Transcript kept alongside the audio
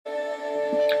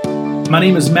My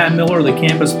name is Matt Miller, the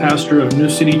campus pastor of New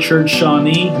City Church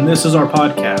Shawnee, and this is our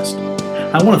podcast.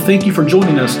 I want to thank you for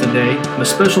joining us today, and a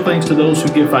special thanks to those who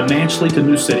give financially to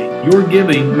New City. Your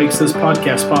giving makes this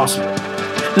podcast possible.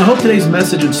 Now, I hope today's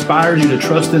message inspires you to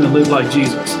trust in and live like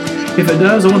Jesus. If it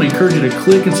does, I want to encourage you to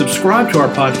click and subscribe to our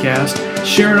podcast,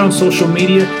 share it on social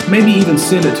media, maybe even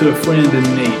send it to a friend in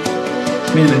need.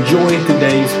 Man, enjoy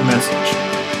today's message.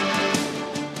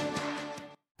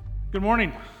 Good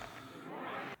morning.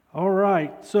 All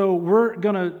right, so we're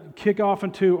going to kick off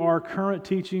into our current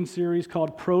teaching series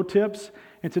called Pro Tips,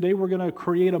 and today we're going to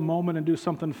create a moment and do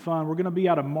something fun. We're going to be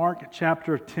out of Mark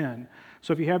chapter 10.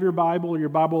 So if you have your Bible or your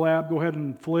Bible app, go ahead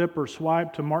and flip or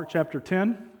swipe to Mark chapter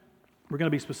 10. We're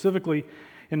going to be specifically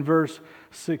in verse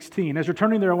 16. As you're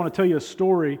turning there, I want to tell you a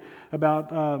story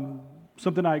about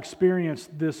something I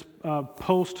experienced this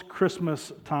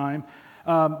post-Christmas time.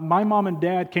 My mom and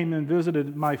dad came and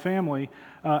visited my family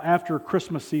after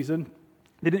Christmas season.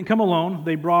 They didn't come alone.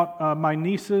 They brought my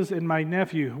nieces and my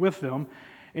nephew with them.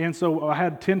 And so I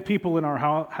had 10 people in our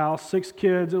house, 6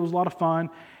 kids. It was a lot of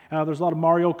fun. There's a lot of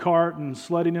Mario Kart and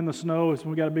sledding in the snow.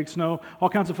 We got a big snow, all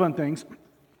kinds of fun things.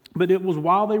 But it was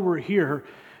while they were here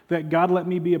that God let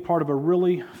me be a part of a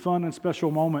really fun and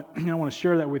special moment. And I want to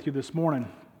share that with you this morning.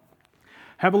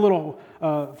 Have a little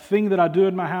thing that I do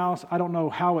in my house. I don't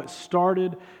know how it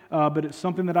started, but it's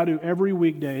something that I do every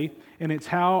weekday, and it's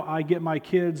how I get my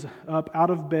kids up out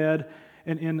of bed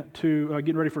and into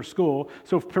getting ready for school.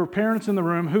 So for parents in the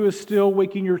room, who is still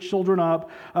waking your children up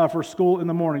for school in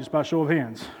the morning? Just by show of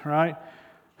hands, right?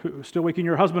 Who still waking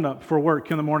your husband up for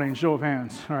work in the morning? Show of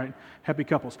hands. All right, happy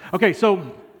couples. Okay,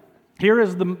 so here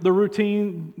is the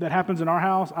routine that happens in our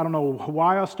house. I don't know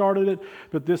why I started it,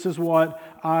 but this is what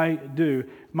I do.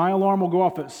 My alarm will go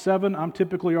off at 7. I'm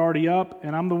typically already up,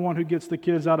 and I'm the one who gets the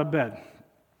kids out of bed.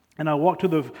 And I walk to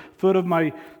the foot of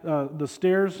the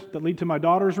stairs that lead to my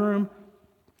daughter's room,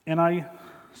 and I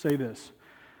say this: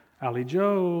 Allie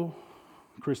Joe,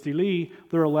 Christy Lee,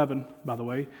 they're 11, by the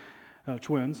way,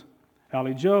 twins.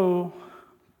 Allie Joe,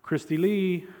 Christy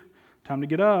Lee, time to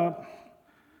get up.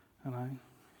 And I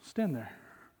stand there.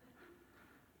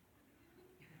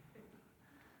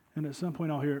 And at some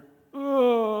point I'll hear,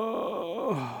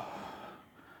 oh.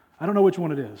 I don't know which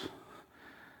one it is,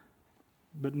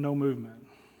 but no movement.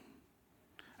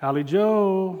 Allie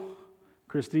Joe,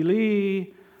 Christy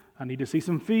Lee, I need to see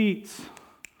some feet.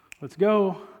 Let's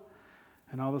go.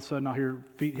 And all of a sudden I'll hear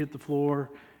feet hit the floor,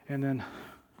 and then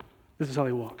this is how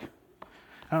they walk.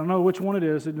 I don't know which one it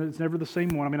is. It's never the same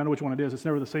one. I mean, I know which one it is. It's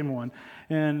never the same one.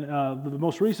 And the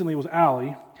most recently was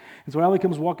Allie. And so Allie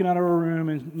comes walking out of her room,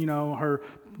 and, you know, her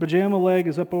pajama leg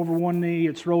is up over one knee.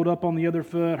 It's rolled up on the other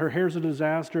foot. Her hair's a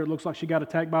disaster. It looks like she got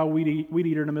attacked by a weed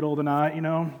eater in the middle of the night, you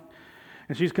know.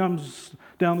 And she comes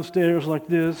down the stairs like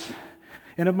this.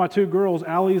 And of my 2 girls,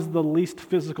 Allie's the least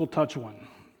physical touch one.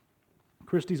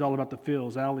 Christy's all about the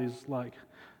feels. Allie's like,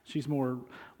 she's more,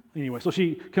 anyway. So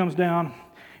she comes down,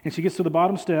 and she gets to the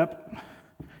bottom step,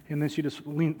 and then she just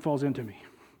falls into me.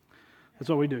 That's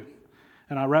what we do.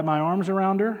 And I wrap my arms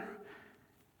around her,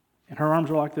 and her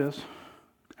arms are like this.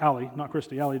 Allie, not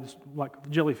Christy. Allie just like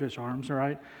jellyfish arms, all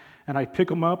right? And I pick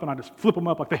them up, and I just flip them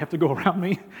up like they have to go around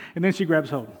me, and then she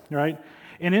grabs hold, all right?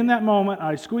 And in that moment,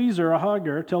 I squeeze her, I hug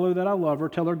her, tell her that I love her,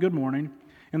 tell her good morning,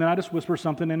 and then I just whisper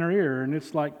something in her ear, and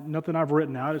it's like nothing I've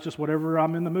written out. It's just whatever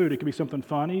I'm in the mood. It could be something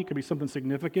funny. It could be something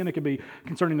significant. It could be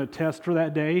concerning a test for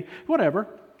that day, whatever.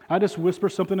 I just whisper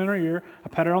something in her ear. I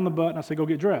pat her on the butt, and I say, go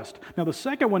get dressed. Now, the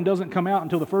second one doesn't come out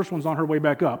until the first one's on her way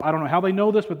back up. I don't know how they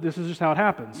know this, but this is just how it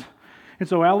happens. And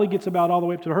so Allie gets about all the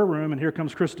way up to her room, and here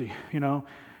comes Christy, you know.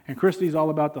 And Christy's all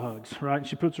about the hugs, right? And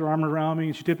she puts her arm around me,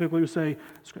 and she typically would say,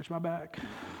 scratch my back.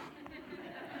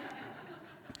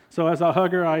 So as I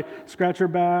hug her, I scratch her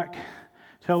back,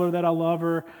 tell her that I love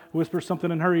her, whisper something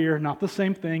in her ear, not the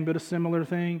same thing, but a similar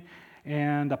thing,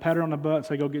 and I pat her on the butt and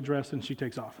say, go get dressed, and she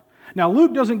takes off. Now,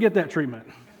 Luke doesn't get that treatment.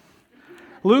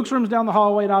 Luke's room's down the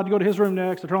hallway, and I'd go to his room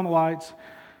next. I turn on the lights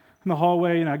in the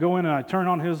hallway, and I go in and I turn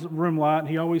on his room light, and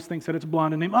he always thinks that it's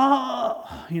blinding him.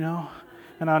 Oh, you know,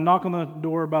 and I knock on the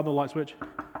door by the light switch.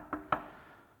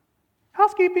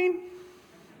 Housekeeping.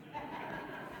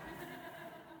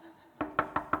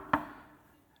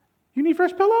 You need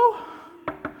fresh pillow?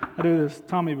 I do this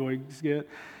Tommy Boy skit.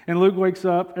 And Luke wakes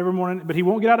up every morning, but he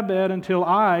won't get out of bed until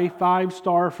I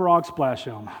 5-star frog splash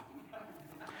him.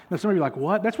 Now some of you are like,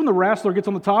 what? That's when the wrestler gets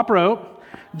on the top rope,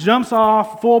 jumps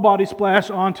off, full body splash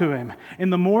onto him.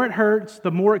 And the more it hurts,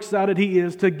 the more excited he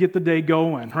is to get the day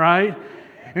going, right?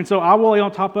 And so I will lay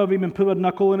on top of him and put a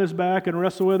knuckle in his back and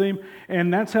wrestle with him.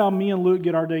 And that's how me and Luke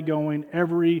get our day going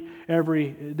every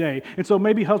day. And so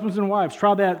maybe husbands and wives,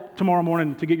 try that tomorrow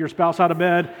morning to get your spouse out of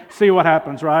bed, see what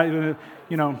happens, right?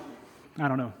 You know, I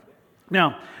don't know.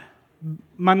 Now,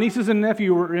 my nieces and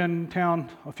nephew were in town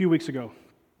a few weeks ago.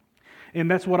 And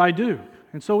that's what I do.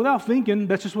 And so without thinking,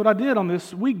 that's just what I did on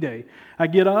this weekday. I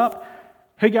get up,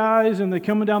 hey guys, and they're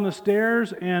coming down the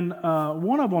stairs, and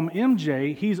one of them,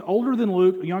 MJ, he's older than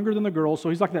Luke, younger than the girls, so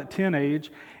he's like that 10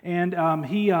 age, and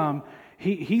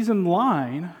he's in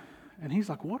line, and he's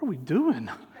like, what are we doing?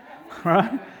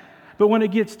 Right? But when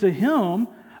it gets to him,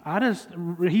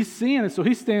 he's seeing it, so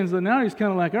he stands there now, he's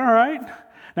kind of like, all right.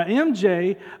 Now,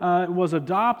 MJ was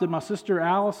adopted. My sister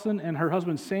Allison and her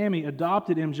husband Sammy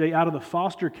adopted MJ out of the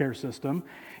foster care system.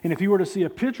 And if you were to see a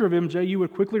picture of MJ, you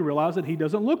would quickly realize that he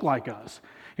doesn't look like us.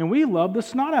 And we love the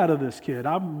snot out of this kid.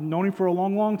 I've known him for a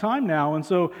long, long time now. And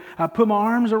so I put my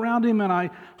arms around him and I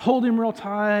hold him real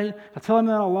tight. I tell him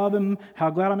that I love him,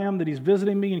 how glad I am that he's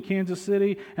visiting me in Kansas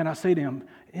City. And I say to him,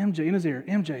 MJ, in his ear,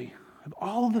 MJ, of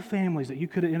all of the families that you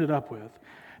could have ended up with,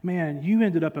 man, you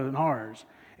ended up in ours.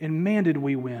 And man, did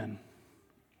we win.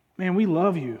 Man, we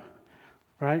love you,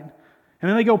 right? And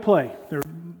then they go play. They're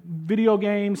video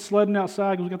games, sledding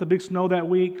outside because we got the big snow that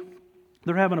week.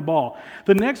 They're having a ball.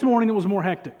 The next morning, it was more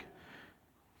hectic.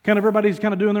 Everybody's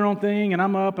kind of doing their own thing, and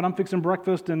I'm up, and I'm fixing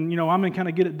breakfast, and, I'm in kind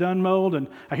of get it done mode, and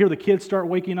I hear the kids start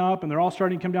waking up, and they're all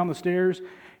starting to come down the stairs,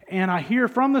 and I hear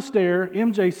from the stair,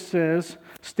 MJ says,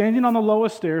 standing on the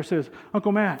lowest stair, says,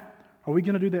 Uncle Matt, are we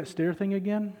going to do that stair thing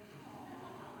again?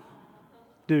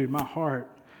 Dude, my heart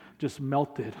just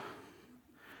melted.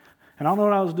 And I don't know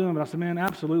what I was doing, but I said, man,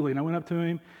 absolutely. And I went up to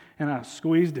him, and I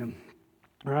squeezed him,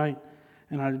 right?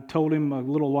 And I told him a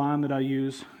little line that I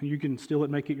use. You can steal it,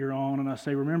 make it your own. And I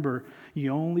say, remember,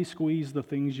 you only squeeze the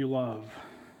things you love.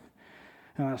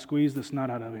 And I squeezed the snot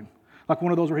out of him. Like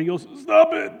one of those where he goes,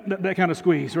 stop it! That kind of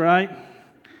squeeze, right?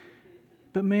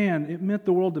 But man, it meant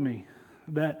the world to me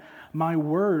that my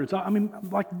words,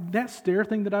 like that stair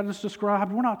thing that I just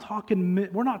described, we're not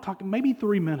talking maybe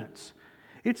 3 minutes.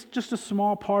 It's just a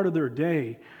small part of their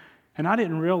day. And I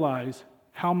didn't realize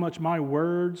how much my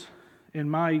words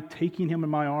and my taking him in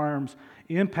my arms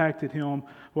impacted him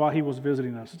while he was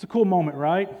visiting us. It's a cool moment,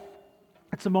 right?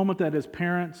 It's a moment that as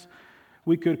parents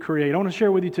we could create. I want to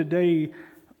share with you today,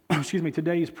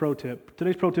 today's pro tip.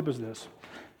 Today's pro tip is this.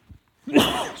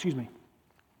 Excuse me.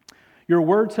 Your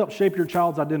words help shape your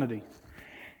child's identity.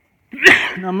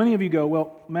 Now, many of you go,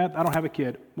 well, Matt, I don't have a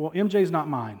kid. Well, MJ's not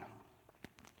mine.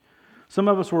 Some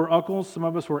of us were uncles, some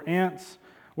of us were aunts,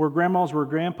 we're grandmas, we're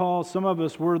grandpas. Some of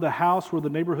us were the house where the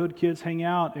neighborhood kids hang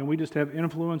out, and we just have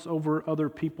influence over other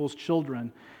people's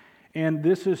children. And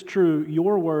this is true.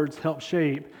 Your words help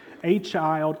shape a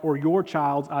child or your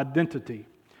child's identity.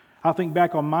 I think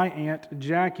back on my Aunt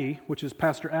Jackie, which is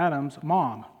Pastor Adam's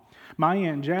mom. My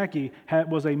Aunt Jackie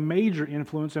was a major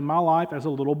influence in my life as a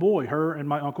little boy, her and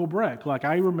my Uncle Breck. Like,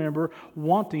 I remember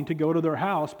wanting to go to their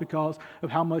house because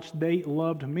of how much they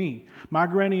loved me. My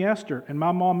Granny Esther and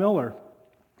my Mom Miller,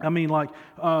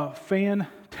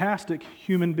 fantastic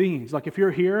human beings. Like, if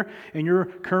you're here and your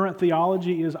current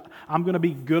theology is, I'm going to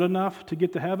be good enough to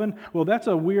get to heaven, well, that's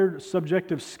a weird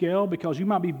subjective scale because you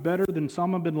might be better than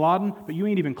Osama bin Laden, but you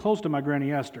ain't even close to my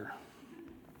Granny Esther.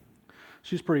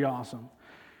 She's pretty awesome.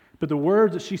 But the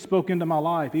words that she spoke into my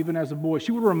life, even as a boy,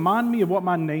 she would remind me of what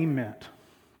my name meant.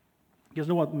 You guys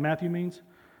know what Matthew means?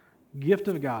 Gift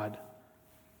of God.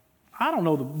 I don't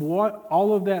know what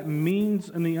all of that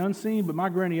means in the unseen, but my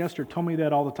Granny Esther told me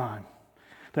that all the time,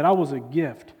 that I was a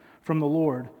gift from the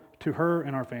Lord to her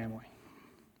and our family.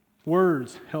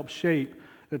 Words help shape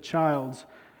a child's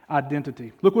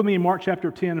identity. Look with me in Mark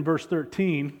chapter 10 and verse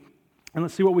 13, and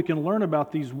let's see what we can learn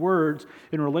about these words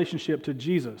in relationship to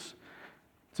Jesus.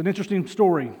 It's an interesting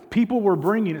story. People were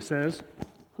bringing, it says,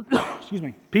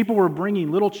 people were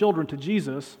bringing little children to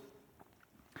Jesus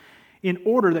in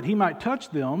order that he might touch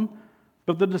them,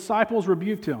 but the disciples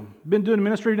rebuked him. Been doing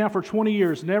ministry now for 20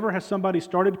 years. Never has somebody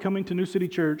started coming to New City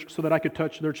Church so that I could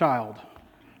touch their child.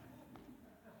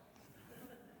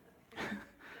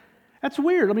 That's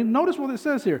weird. Notice what it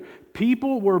says here.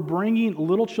 People were bringing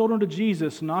little children to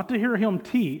Jesus not to hear him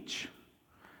teach,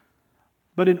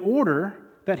 but in order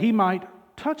that he might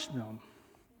touch them.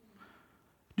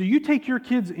 Do you take your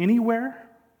kids anywhere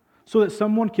so that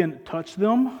someone can touch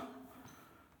them?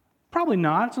 Probably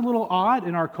not. It's a little odd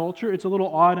in our culture. It's a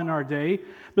little odd in our day.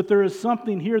 But there is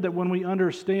something here that when we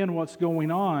understand what's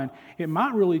going on, it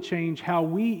might really change how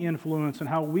we influence and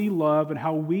how we love and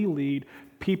how we lead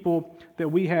people that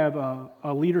we have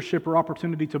a leadership or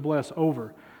opportunity to bless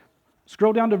over.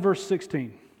 Scroll down to verse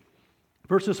 16.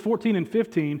 Verses 14 and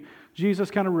 15,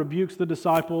 Jesus kind of rebukes the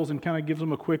disciples and kind of gives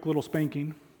them a quick little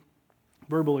spanking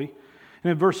verbally.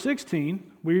 And in verse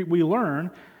 16, we learn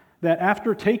that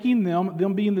after taking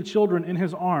them being the children in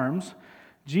his arms,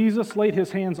 Jesus laid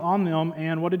his hands on them,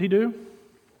 and what did he do?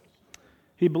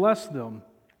 He blessed them.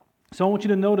 So I want you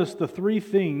to notice the three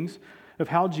things of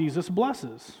how Jesus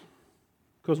blesses,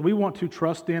 because we want to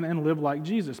trust in and live like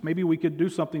Jesus. Maybe we could do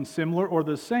something similar or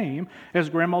the same as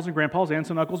grandmas and grandpas,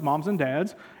 aunts and uncles, moms and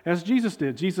dads, as Jesus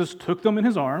did. Jesus took them in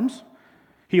his arms,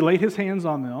 he laid his hands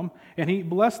on them, and he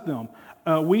blessed them.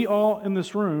 We all in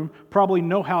this room probably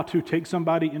know how to take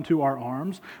somebody into our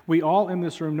arms. We all in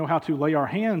this room know how to lay our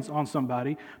hands on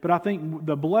somebody, but I think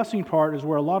the blessing part is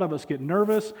where a lot of us get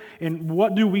nervous. And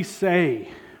what do we say?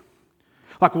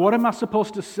 Like, what am I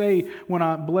supposed to say when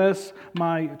I bless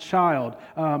my child?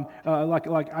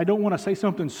 I don't want to say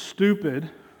something stupid.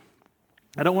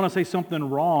 I don't want to say something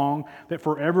wrong that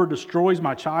forever destroys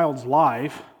my child's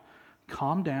life.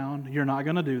 Calm down. You're not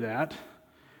going to do that.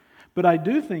 But I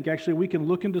do think, actually, we can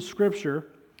look into Scripture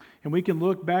and we can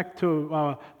look back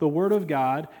to the Word of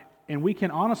God, and we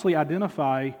can honestly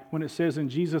identify when it says, and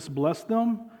Jesus blessed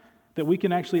them, that we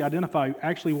can actually identify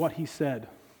what he said.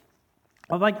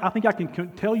 I think I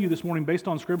can tell you this morning, based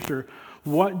on Scripture,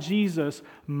 what Jesus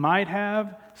might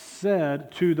have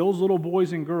said to those little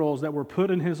boys and girls that were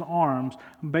put in his arms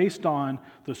based on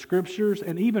the Scriptures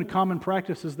and even common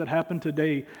practices that happen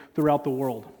today throughout the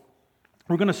world.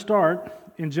 We're going to start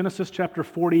in Genesis chapter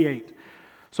 48.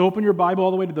 So open your Bible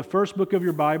all the way to the first book of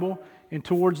your Bible and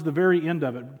towards the very end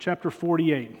of it, chapter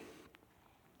 48. I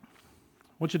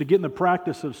want you to get in the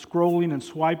practice of scrolling and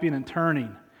swiping and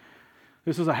turning.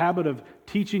 This is a habit of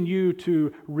teaching you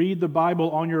to read the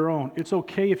Bible on your own. It's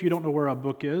okay if you don't know where a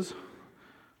book is,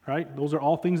 right? Those are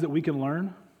all things that we can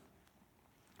learn.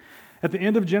 At the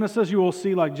end of Genesis, you will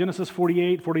see like Genesis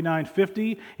 48, 49,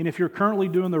 50. And if you're currently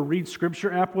doing the Read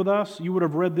Scripture app with us, you would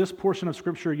have read this portion of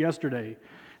Scripture yesterday.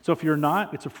 So if you're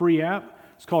not, it's a free app.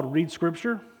 It's called Read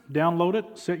Scripture. Download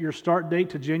it. Set your start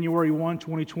date to January 1,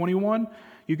 2021.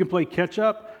 You can play catch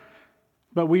up.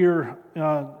 But we are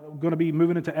going to be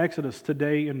moving into Exodus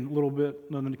today and a little bit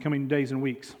in the coming days and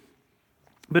weeks.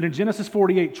 But in Genesis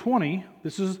 48:20,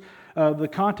 this is the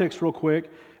context real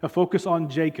quick, a focus on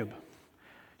Jacob.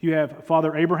 You have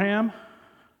Father Abraham,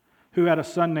 who had a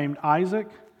son named Isaac.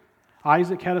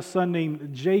 Isaac had a son named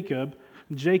Jacob.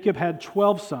 Jacob had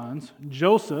 12 sons.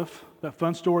 Joseph, that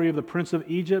fun story of the Prince of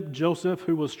Egypt, Joseph,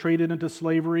 who was traded into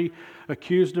slavery,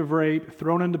 accused of rape,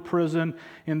 thrown into prison,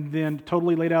 and then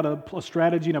totally laid out a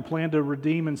strategy and a plan to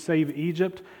redeem and save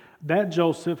Egypt. That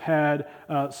Joseph had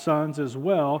sons as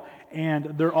well,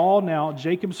 and they're all now,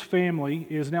 Jacob's family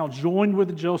is now joined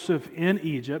with Joseph in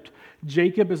Egypt.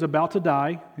 Jacob is about to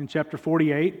die in chapter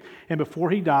 48, and before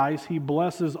he dies, he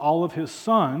blesses all of his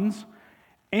sons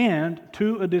and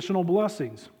 2 additional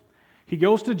blessings. He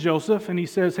goes to Joseph and he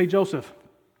says, hey Joseph,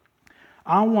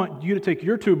 I want you to take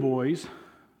your 2 boys,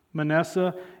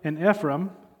 Manasseh and Ephraim,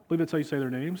 I believe that's how you say their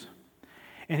names,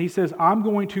 and he says, I'm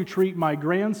going to treat my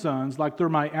grandsons like they're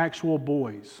my actual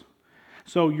boys.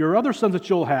 So your other sons that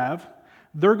you'll have,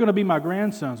 they're going to be my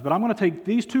grandsons, but I'm going to take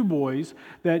these 2 boys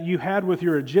that you had with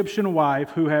your Egyptian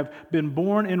wife who have been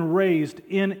born and raised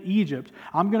in Egypt.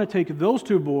 I'm going to take those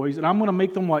 2 boys and I'm going to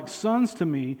make them like sons to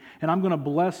me, and I'm going to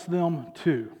bless them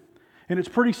too. And it's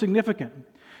pretty significant.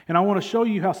 And I want to show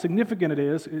you how significant it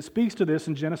is. It speaks to this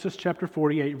in Genesis chapter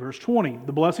 48, verse 20.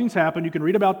 The blessings happen. You can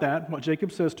read about that, what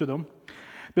Jacob says to them.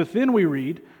 But then we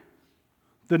read,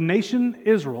 the nation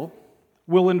Israel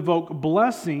will invoke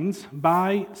blessings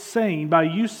by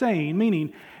you saying,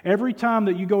 meaning every time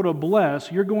that you go to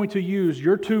bless, you're going to use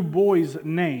your 2 boys'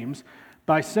 names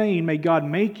by saying, may God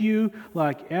make you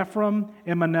like Ephraim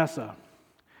and Manasseh.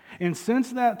 And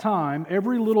since that time,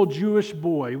 every little Jewish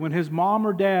boy, when his mom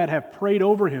or dad have prayed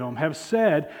over him, have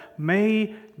said,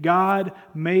 may God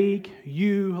make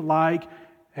you like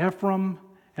Ephraim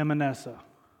and Manasseh.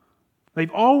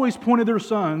 They've always pointed their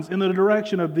sons in the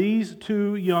direction of these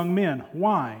 2 young men.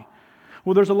 Why?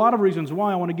 Well, there's a lot of reasons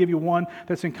why. I want to give you one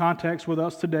that's in context with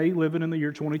us today, living in the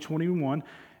year 2021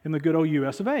 in the good old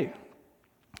US of A.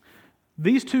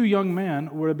 These 2 young men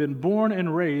would have been born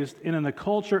and raised in a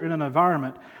culture, in an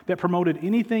environment that promoted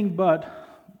anything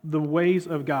but the ways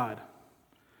of God.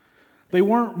 They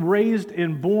weren't raised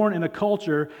and born in a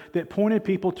culture that pointed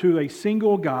people to a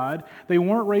single God. They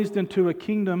weren't raised into a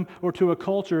kingdom or to a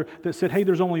culture that said, hey,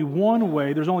 there's only one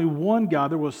way, there's only one God.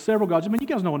 There was several gods. I mean, you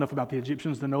guys know enough about the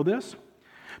Egyptians to know this.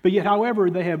 But yet, however,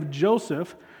 they have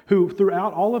Joseph, who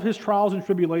throughout all of his trials and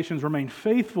tribulations remained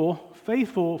faithful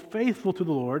to the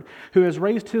Lord, who has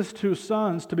raised his two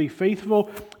sons to be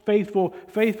faithful.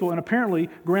 And apparently,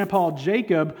 Grandpa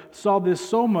Jacob saw this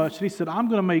so much that he said, I'm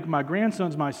going to make my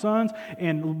grandsons my sons.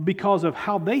 And because of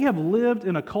how they have lived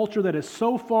in a culture that is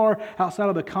so far outside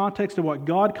of the context of what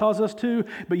God calls us to,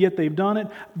 but yet they've done it,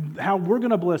 how we're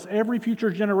going to bless every future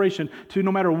generation to,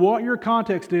 no matter what your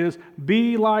context is,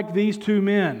 be like these two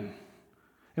men.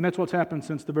 And that's what's happened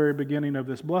since the very beginning of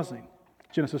this blessing.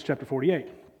 Genesis chapter 48.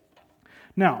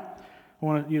 Now, I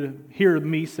want you to hear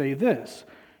me say this.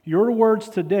 Your words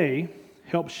today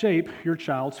help shape your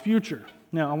child's future.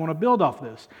 Now, I want to build off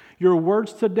this. Your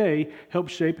words today help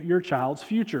shape your child's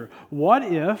future. What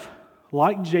if,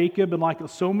 like Jacob and like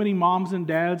so many moms and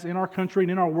dads in our country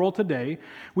and in our world today,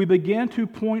 we began to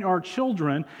point our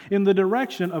children in the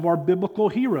direction of our biblical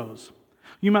heroes?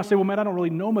 You might say, well, Matt, I don't really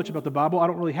know much about the Bible. I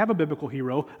don't really have a biblical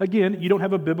hero. Again, you don't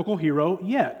have a biblical hero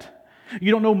yet.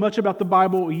 You don't know much about the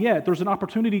Bible yet. There's an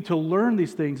opportunity to learn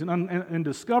these things and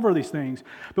discover these things.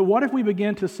 But what if we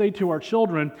begin to say to our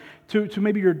children, to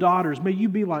maybe your daughters, may you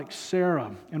be like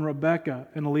Sarah and Rebecca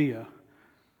and Leah?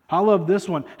 I love this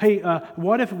one. Hey,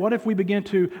 what if we begin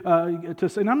to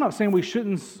say, and I'm not saying we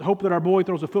shouldn't hope that our boy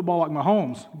throws a football like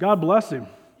Mahomes. God bless him.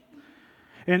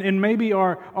 And maybe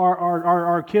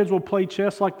our kids will play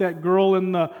chess like that girl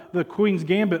in the Queen's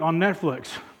Gambit on Netflix.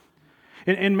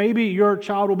 And maybe your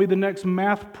child will be the next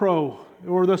math pro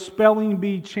or the spelling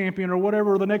bee champion or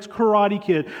whatever, or the next karate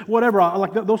kid, whatever.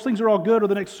 Like those things are all good, or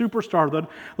the next superstar, the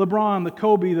LeBron, the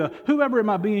Kobe, the whoever it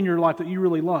might be in your life that you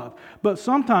really love. But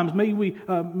sometimes,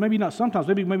 maybe not sometimes,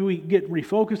 maybe we get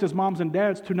refocused as moms and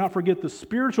dads to not forget the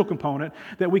spiritual component,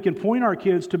 that we can point our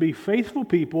kids to be faithful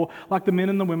people like the men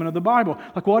and the women of the Bible.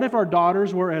 Like what if our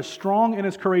daughters were as strong and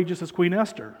as courageous as Queen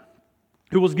Esther,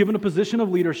 who was given a position of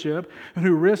leadership and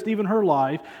who risked even her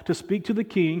life to speak to the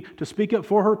king, to speak up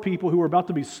for her people who were about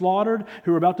to be slaughtered,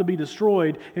 who were about to be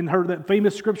destroyed. In that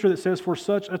famous scripture that says, for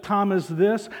such a time as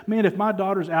this, man, if my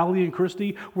daughters Allie and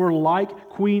Christy were like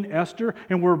Queen Esther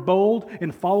and were bold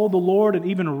and followed the Lord and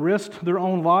even risked their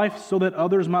own life so that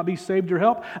others might be saved or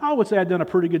helped, I would say I'd done a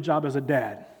pretty good job as a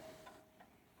dad.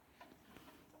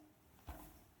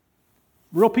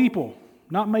 Real people,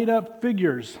 not made up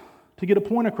figures to get a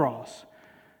point across.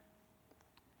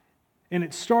 And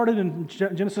it started in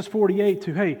Genesis 48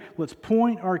 to, hey, let's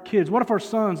point our kids. What if our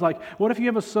sons, what if you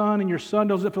have a son and your son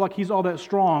doesn't feel like he's all that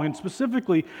strong? And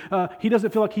specifically, he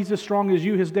doesn't feel like he's as strong as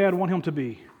you, his dad, want him to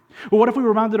be. Well, what if we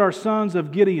reminded our sons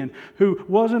of Gideon, who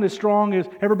wasn't as strong as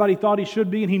everybody thought he should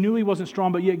be, and he knew he wasn't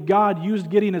strong, but yet God used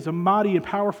Gideon as a mighty and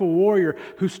powerful warrior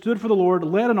who stood for the Lord,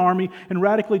 led an army, and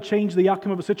radically changed the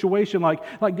outcome of a situation.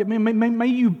 May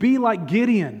you be like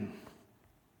Gideon.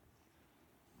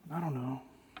 I don't know.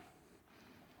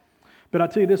 But I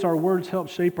tell you this, our words help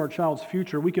shape our child's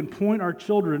future. We can point our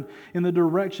children in the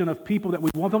direction of people that we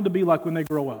want them to be like when they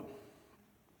grow up.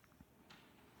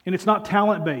 And it's not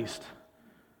talent-based.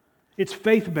 It's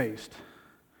faith-based.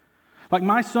 Like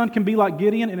my son can be like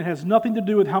Gideon, and it has nothing to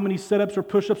do with how many sit-ups or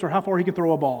push-ups or how far he can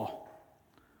throw a ball.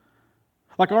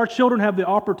 Like our children have the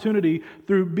opportunity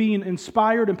through being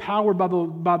inspired, empowered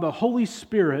by the Holy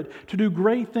Spirit to do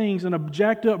great things in a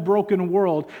jacked up, broken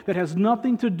world that has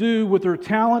nothing to do with their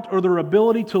talent or their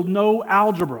ability to know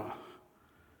algebra.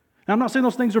 Now, I'm not saying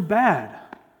those things are bad.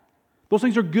 Those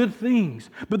things are good things,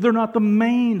 but they're not the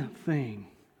main thing.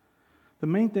 The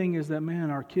main thing is that, man,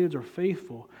 our kids are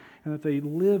faithful and that they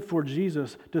live for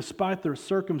Jesus despite their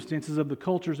circumstances of the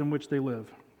cultures in which they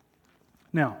live.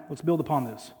 Now, let's build upon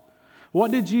this. What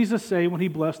did Jesus say when he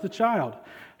blessed the child?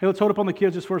 Hey, let's hold up on the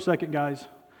kids just for a second, guys.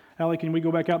 Allie, can we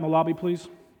go back out in the lobby, please?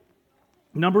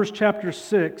 Numbers chapter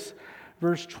 6,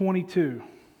 verse 22.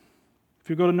 If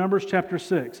you go to Numbers chapter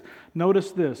 6,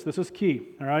 notice this. This is key,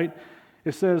 all right?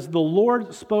 It says, the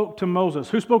Lord spoke to Moses.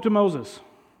 Who spoke to Moses?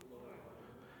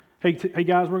 Hey,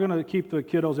 guys, we're going to keep the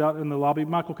kiddos out in the lobby.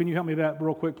 Michael, can you help me with that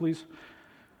real quick, please?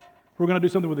 We're going to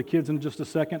do something with the kids in just a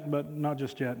second, but not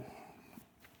just yet.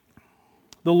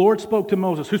 The Lord spoke to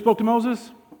Moses. Who spoke to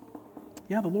Moses?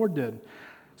 Yeah, the Lord did.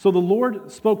 So the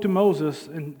Lord spoke to Moses,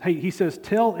 and he says,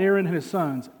 tell Aaron and his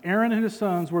sons. Aaron and his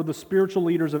sons were the spiritual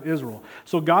leaders of Israel.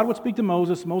 So God would speak to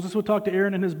Moses. Moses would talk to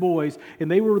Aaron and his boys,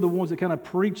 and they were the ones that kind of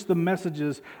preached the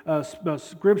messages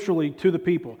scripturally to the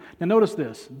people. Now notice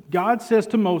this. God says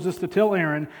to Moses to tell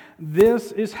Aaron,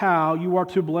 this is how you are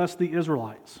to bless the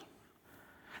Israelites.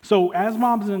 So as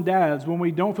moms and dads, when we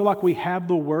don't feel like we have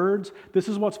the words, this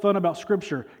is what's fun about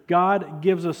Scripture. God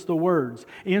gives us the words.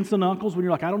 Aunts and uncles, when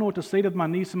you're like, I don't know what to say to my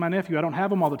niece and my nephew. I don't have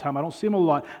them all the time. I don't see them a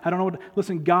lot. I don't know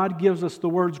listen, God gives us the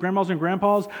words. Grandmas and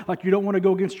grandpas, like you don't want to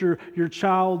go against your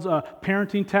child's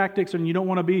parenting tactics, and you don't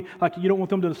want to be, like you don't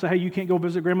want them to say, hey, you can't go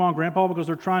visit grandma and grandpa because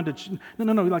they're trying to,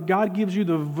 no. Like God gives you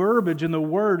the verbiage and the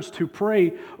words to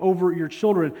pray over your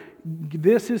children.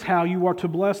 This is how you are to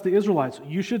bless the Israelites.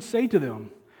 You should say to them,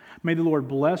 may the Lord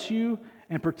bless you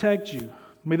and protect you.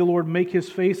 May the Lord make his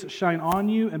face shine on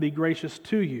you and be gracious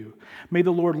to you. May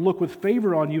the Lord look with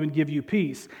favor on you and give you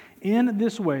peace. In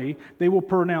this way, they will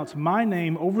pronounce my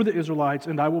name over the Israelites,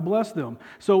 and I will bless them.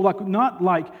 So,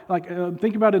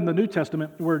 think about it in the New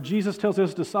Testament, where Jesus tells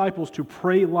his disciples to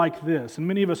pray like this. And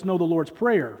many of us know the Lord's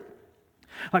Prayer.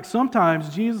 Like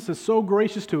sometimes Jesus is so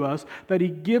gracious to us that he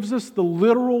gives us the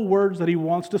literal words that he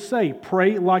wants to say.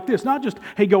 Pray like this. Not just,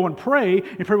 hey, go and pray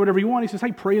whatever you want. He says,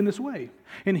 hey, pray in this way.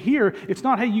 And here, it's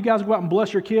not, hey, you guys go out and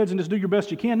bless your kids and just do your best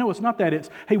you can. No, it's not that. It's,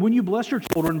 hey, when you bless your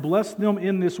children, bless them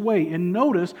in this way. And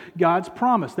notice God's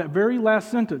promise, that very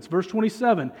last sentence, verse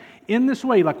 27, in this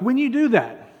way. Like when you do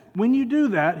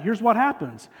that, here's what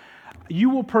happens. You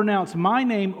will pronounce my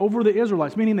name over the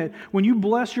Israelites, meaning that when you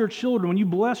bless your children, when you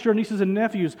bless your nieces and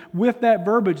nephews with that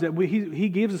verbiage that he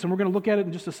gives us, and we're going to look at it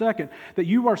in just a second, that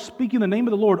you are speaking the name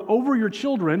of the Lord over your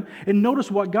children, and notice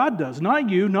what God does. Not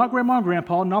you, not grandma and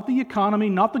grandpa, not the economy,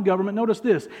 not the government. Notice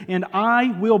this, and I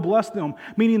will bless them,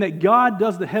 meaning that God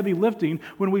does the heavy lifting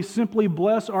when we simply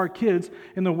bless our kids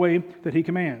in the way that he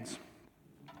commands.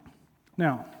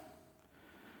 Now,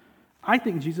 I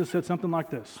think Jesus said something like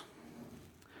this.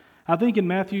 I think in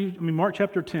Mark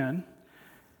chapter 10,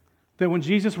 that when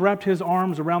Jesus wrapped his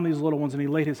arms around these little ones and he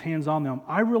laid his hands on them,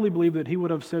 I really believe that he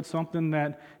would have said something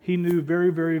that he knew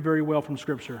very, very, very well from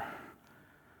Scripture.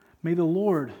 May the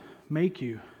Lord make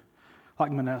you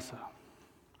like Manasseh.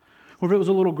 Or if it was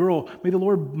a little girl, may the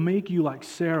Lord make you like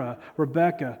Sarah,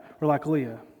 Rebecca, or like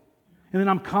Leah. And then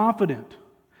I'm confident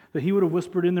that he would have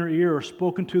whispered in their ear or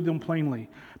spoken to them plainly,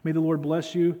 may the Lord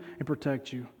bless you and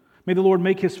protect you. May the Lord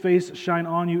make his face shine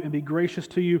on you and be gracious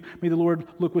to you. May the Lord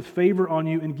look with favor on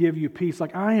you and give you peace.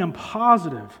 Like I am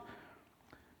positive.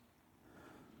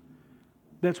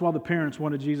 That's why the parents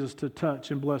wanted Jesus to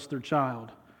touch and bless their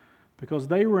child. Because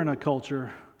they were in a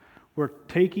culture where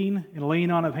taking and laying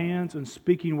on of hands and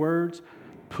speaking words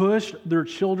pushed their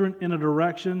children in a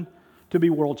direction to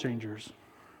be world changers.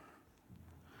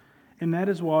 And that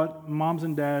is what moms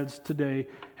and dads today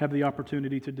have the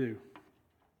opportunity to do.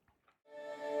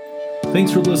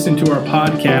 Thanks for listening to our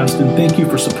podcast, and thank you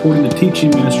for supporting the teaching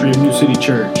ministry of New City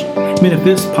Church. Man, if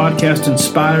this podcast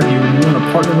inspired you and you want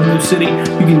to partner with New City, you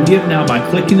can give now by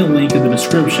clicking the link in the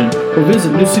description or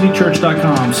visit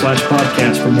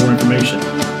newcitychurch.com/podcast for more information.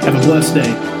 Have a blessed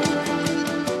day.